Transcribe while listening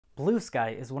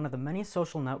Bluesky is one of the many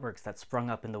social networks that sprung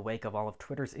up in the wake of all of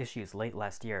Twitter's issues late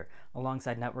last year,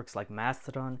 alongside networks like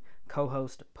Mastodon,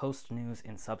 Co-Host, Post News,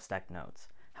 and Substack Notes.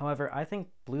 However, I think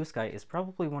Bluesky is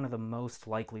probably one of the most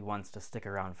likely ones to stick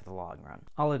around for the long run.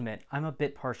 I'll admit, I'm a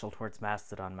bit partial towards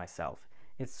Mastodon myself.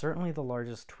 It's certainly the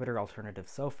largest Twitter alternative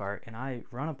so far, and I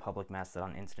run a public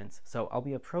Mastodon instance, so I'll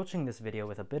be approaching this video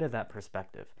with a bit of that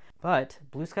perspective. But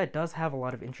Bluesky does have a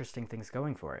lot of interesting things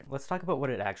going for it. Let's talk about what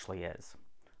it actually is.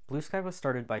 Bluesky was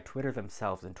started by Twitter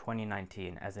themselves in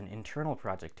 2019 as an internal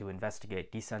project to investigate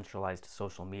decentralized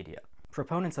social media.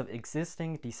 Proponents of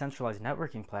existing decentralized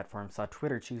networking platforms saw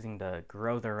Twitter choosing to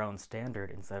grow their own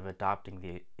standard instead of adopting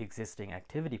the existing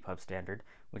ActivityPub standard,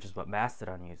 which is what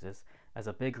Mastodon uses, as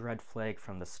a big red flag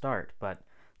from the start, but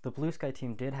the Bluesky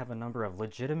team did have a number of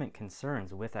legitimate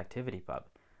concerns with ActivityPub.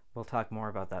 We'll talk more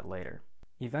about that later.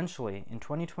 Eventually, in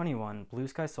 2021,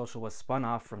 Bluesky Social was spun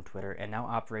off from Twitter and now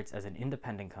operates as an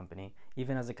independent company,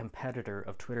 even as a competitor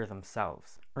of Twitter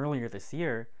themselves. Earlier this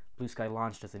year, Bluesky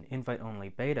launched as an invite-only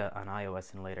beta on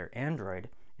iOS and later Android,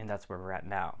 and that's where we're at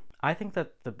now. I think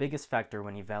that the biggest factor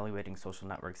when evaluating social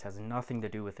networks has nothing to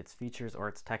do with its features or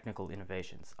its technical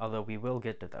innovations, although we will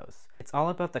get to those. It's all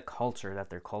about the culture that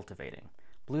they're cultivating.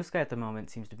 Bluesky at the moment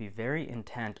seems to be very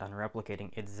intent on replicating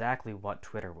exactly what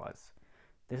Twitter was.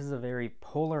 This is a very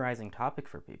polarizing topic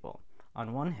for people.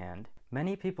 On one hand,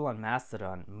 many people on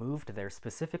Mastodon moved there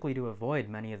specifically to avoid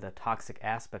many of the toxic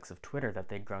aspects of Twitter that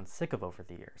they'd grown sick of over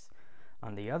the years.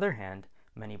 On the other hand,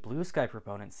 many Bluesky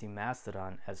proponents see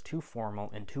Mastodon as too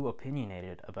formal and too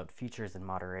opinionated about features and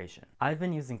moderation. I've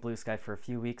been using Bluesky for a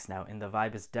few weeks now, and the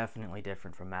vibe is definitely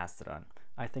different from Mastodon.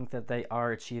 I think that they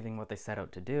are achieving what they set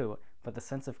out to do, but the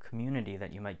sense of community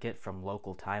that you might get from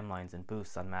local timelines and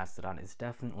boosts on Mastodon is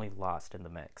definitely lost in the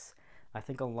mix. I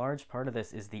think a large part of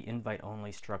this is the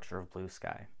invite-only structure of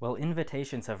Bluesky. While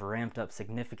invitations have ramped up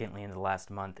significantly in the last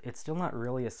month, it's still not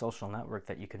really a social network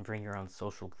that you can bring your own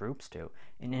social groups to,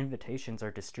 and invitations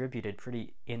are distributed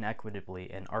pretty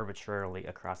inequitably and arbitrarily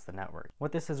across the network.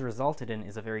 What this has resulted in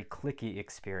is a very cliquey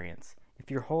experience. If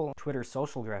your whole Twitter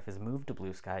social graph is moved to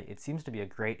Bluesky, it seems to be a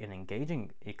great and engaging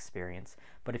experience,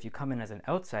 but if you come in as an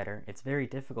outsider, it's very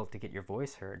difficult to get your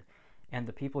voice heard, and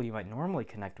the people you might normally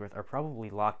connect with are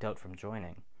probably locked out from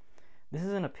joining. This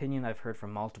is an opinion I've heard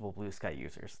from multiple Bluesky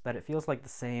users, that it feels like the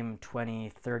same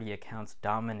 20-30 accounts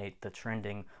dominate the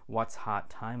trending what's hot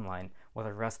timeline, while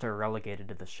the rest are relegated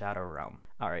to the shadow realm.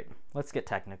 Alright, let's get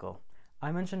technical.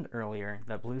 I mentioned earlier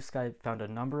that Bluesky found a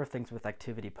number of things with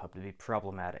ActivityPub to be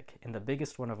problematic, and the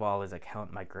biggest one of all is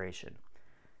account migration.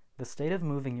 The state of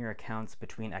moving your accounts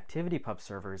between ActivityPub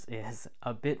servers is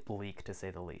a bit bleak, to say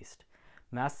the least.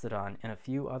 Mastodon and a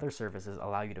few other services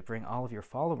allow you to bring all of your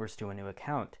followers to a new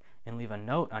account and leave a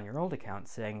note on your old account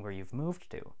saying where you've moved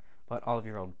to, but all of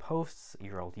your old posts,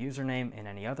 your old username, and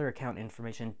any other account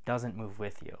information doesn't move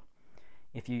with you.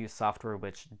 If you use software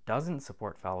which doesn't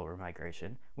support follower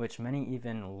migration, which many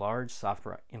even large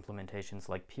software implementations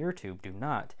like PeerTube do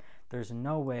not, there's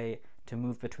no way to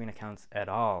move between accounts at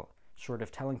all, short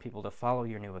of telling people to follow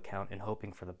your new account and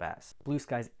hoping for the best.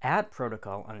 Bluesky's ad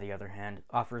protocol, on the other hand,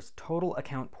 offers total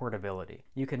account portability.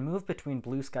 You can move between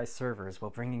Bluesky servers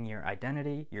while bringing your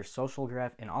identity, your social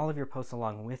graph, and all of your posts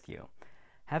along with you.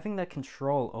 Having that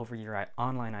control over your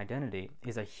online identity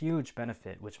is a huge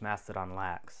benefit which Mastodon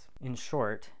lacks. In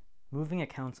short, moving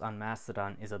accounts on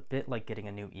Mastodon is a bit like getting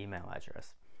a new email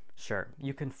address. Sure,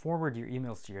 you can forward your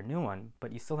emails to your new one,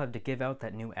 but you still have to give out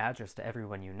that new address to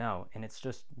everyone you know, and it's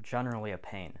just generally a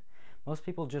pain. Most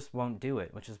people just won't do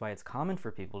it, which is why it's common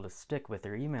for people to stick with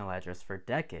their email address for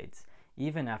decades,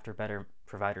 even after better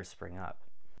providers spring up.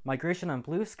 Migration on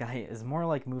Bluesky is more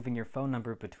like moving your phone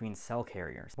number between cell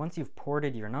carriers. Once you've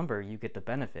ported your number, you get to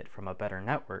benefit from a better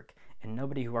network, and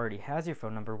nobody who already has your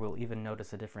phone number will even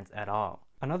notice a difference at all.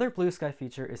 Another Bluesky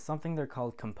feature is something they're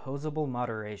called composable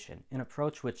moderation, an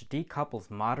approach which decouples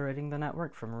moderating the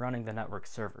network from running the network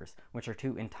servers, which are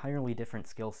two entirely different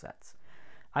skill sets.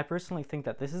 I personally think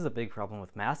that this is a big problem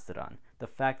with Mastodon. The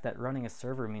fact that running a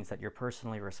server means that you're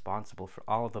personally responsible for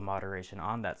all of the moderation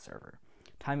on that server.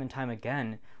 Time and time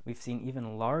again, we've seen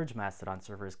even large Mastodon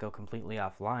servers go completely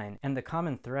offline, and the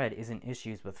common thread isn't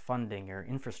issues with funding or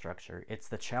infrastructure, it's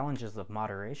the challenges of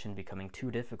moderation becoming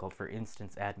too difficult for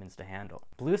instance admins to handle.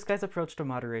 Bluesky's approach to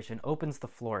moderation opens the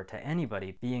floor to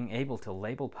anybody being able to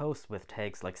label posts with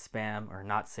tags like spam or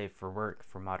not safe for work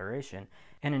for moderation,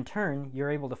 and in turn, you're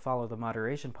able to follow the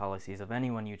moderation policies of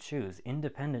anyone you choose,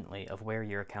 independently of where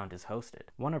your account is hosted.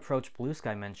 One approach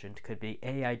Bluesky mentioned could be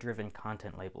AI-driven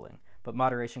content labeling. but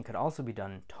moderation could also be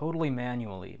done totally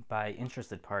manually by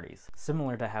interested parties,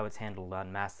 similar to how it's handled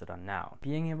on Mastodon now.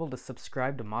 Being able to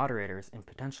subscribe to moderators and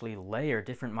potentially layer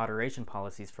different moderation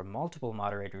policies from multiple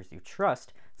moderators you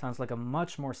trust sounds like a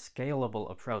much more scalable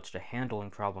approach to handling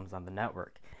problems on the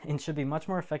network, and should be much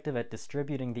more effective at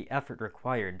distributing the effort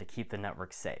required to keep the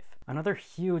network safe. Another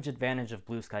huge advantage of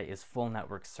Bluesky is full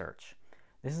network search.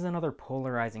 This is another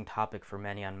polarizing topic for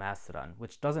many on Mastodon,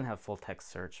 which doesn't have full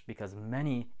text search because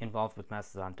many involved with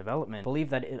Mastodon development believe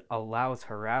that it allows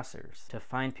harassers to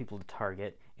find people to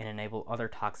target and enable other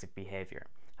toxic behavior.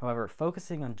 However,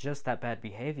 focusing on just that bad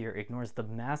behavior ignores the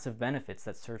massive benefits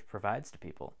that search provides to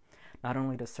people. Not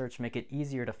only does search make it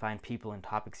easier to find people and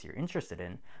topics you're interested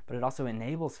in, but it also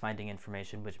enables finding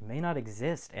information which may not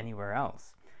exist anywhere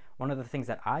else. One of the things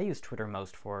that I use Twitter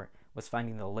most for was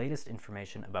finding the latest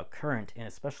information about current and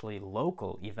especially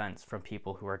local events from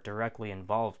people who are directly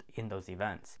involved in those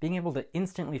events. Being able to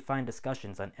instantly find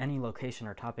discussions on any location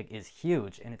or topic is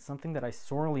huge, and it's something that I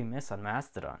sorely miss on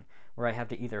Mastodon, where I have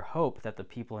to either hope that the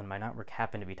people in my network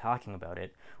happen to be talking about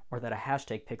it, or that a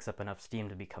hashtag picks up enough steam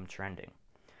to become trending.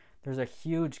 There's a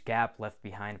huge gap left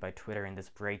behind by Twitter in this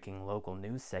breaking local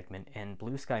news segment, and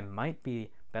Bluesky might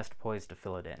be best poised to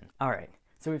fill it in. Alright,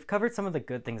 so we've covered some of the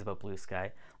good things about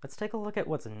Bluesky. Let's take a look at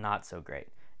what's not so great,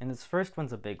 and this first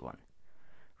one's a big one.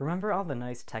 Remember all the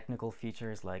nice technical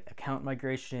features like account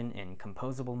migration and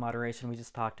composable moderation we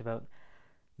just talked about?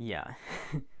 Yeah,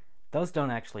 those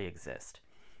don't actually exist.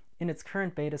 In its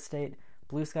current beta state,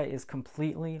 Bluesky is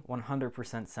completely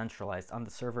 100% centralized on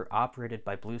the server operated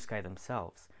by Bluesky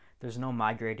themselves. There's no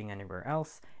migrating anywhere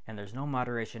else, and there's no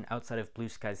moderation outside of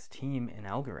Bluesky's team and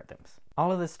algorithms.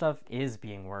 All of this stuff is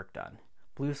being worked on.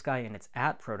 Bluesky and its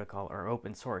protocol are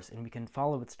open source, and we can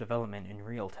follow its development in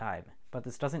real time. But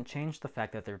this doesn't change the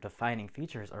fact that their defining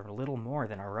features are little more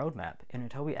than a roadmap, and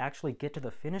until we actually get to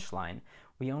the finish line,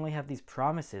 we only have these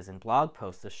promises and blog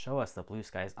posts to show us that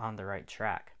Bluesky is on the right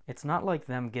track. It's not like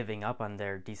them giving up on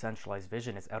their decentralized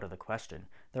vision is out of the question.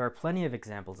 There are plenty of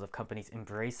examples of companies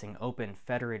embracing open,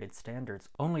 federated standards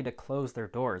only to close their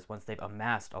doors once they've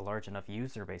amassed a large enough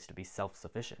user base to be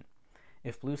self-sufficient.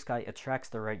 If Bluesky attracts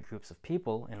the right groups of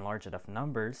people in large enough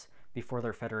numbers before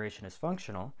their federation is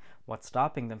functional, what's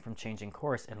stopping them from changing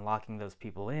course and locking those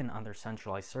people in on their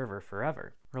centralized server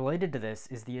forever? Related to this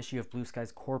is the issue of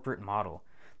Bluesky's corporate model.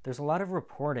 There's a lot of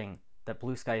reporting that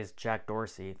Bluesky is Jack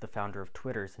Dorsey, the founder of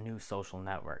Twitter's new social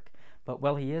network. But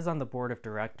while he is on the board of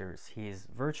directors, he's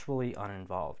virtually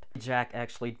uninvolved. Jack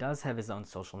actually does have his own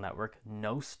social network,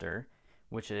 Nostr,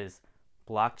 which is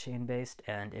blockchain-based,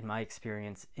 and in my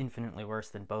experience, infinitely worse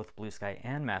than both Bluesky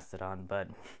and Mastodon, but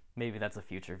maybe that's a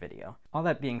future video. All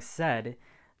that being said,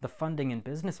 the funding and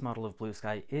business model of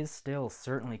Bluesky is still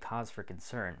certainly cause for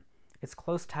concern. Its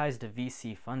close ties to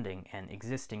VC funding and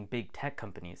existing big tech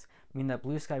companies mean that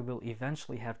Bluesky will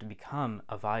eventually have to become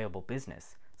a viable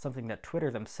business, something that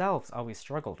Twitter themselves always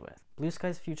struggled with.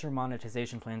 Bluesky's future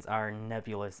monetization plans are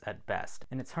nebulous at best,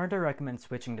 and it's hard to recommend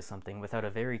switching to something without a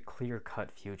very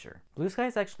clear-cut future. Bluesky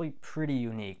is actually pretty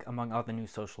unique among all the new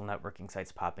social networking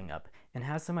sites popping up, and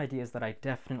has some ideas that I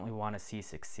definitely want to see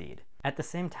succeed. At the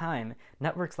same time,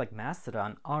 networks like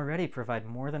Mastodon already provide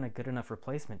more than a good enough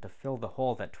replacement to fill the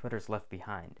hole that Twitter's left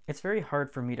behind. It's very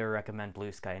hard for me to recommend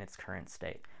Bluesky in its current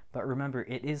state, but remember,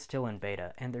 it is still in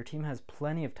beta, and their team has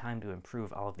plenty of time to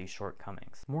improve all of these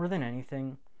shortcomings. More than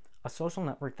anything, a social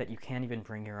network that you can't even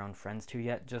bring your own friends to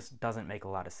yet just doesn't make a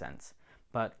lot of sense.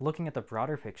 But looking at the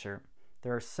broader picture,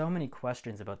 there are so many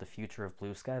questions about the future of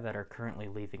Bluesky that are currently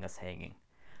leaving us hanging.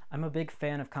 I'm a big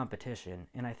fan of competition,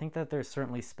 and I think that there's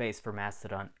certainly space for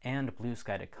Mastodon and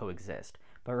Bluesky to coexist,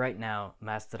 but right now,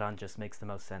 Mastodon just makes the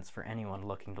most sense for anyone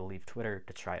looking to leave Twitter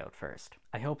to try out first.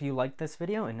 I hope you liked this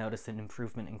video and noticed an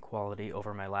improvement in quality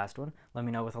over my last one. Let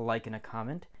me know with a like and a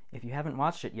comment. If you haven't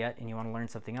watched it yet and you want to learn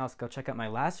something else, go check out my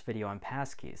last video on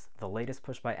passkeys, the latest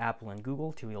push by Apple and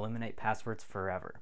Google to eliminate passwords forever.